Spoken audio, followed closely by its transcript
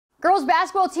Girls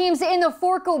basketball teams in the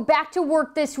Fort go back to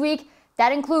work this week.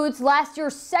 That includes last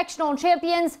year's sectional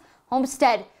champions,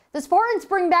 Homestead. The Spartans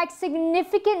bring back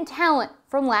significant talent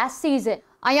from last season.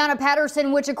 Ayanna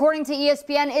Patterson, which according to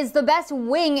ESPN is the best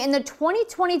wing in the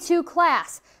 2022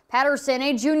 class. Patterson,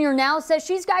 a junior now, says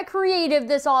she's got creative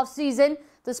this offseason.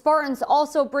 The Spartans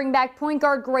also bring back point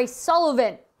guard Grace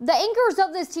Sullivan. The anchors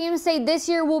of this team say this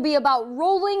year will be about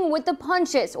rolling with the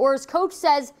punches, or as coach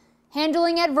says,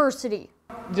 handling adversity.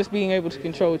 Just being able to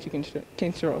control what you can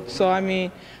control. So, I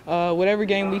mean, whatever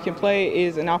game we can play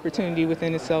is an opportunity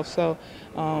within itself. So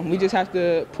we just have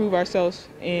to prove ourselves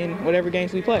in whatever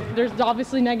games we play. There's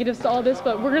obviously negatives to all this,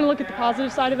 but we're going to look at the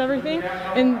positive side of everything.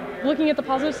 And looking at the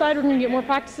positive side, we're going to get more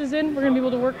practices in. We're going to be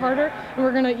able to work harder, and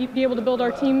we're going to be able to build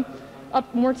our team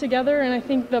up more together. And I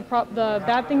think the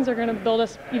bad things are going to build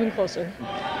us even closer.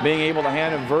 Being able to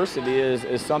handle adversity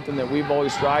is something that we've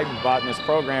always strived about in this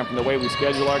program, from the way we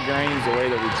schedule our games, the way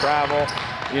that we travel,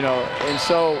 and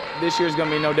so this year's going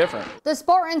to be no different. The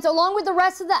Spartans, along with the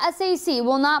rest of the SAC,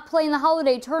 will not play in the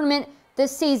holiday tournament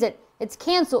this season. It's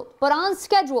canceled, but on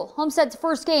schedule, Homestead's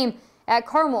first game at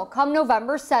Carmel come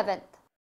November 7th.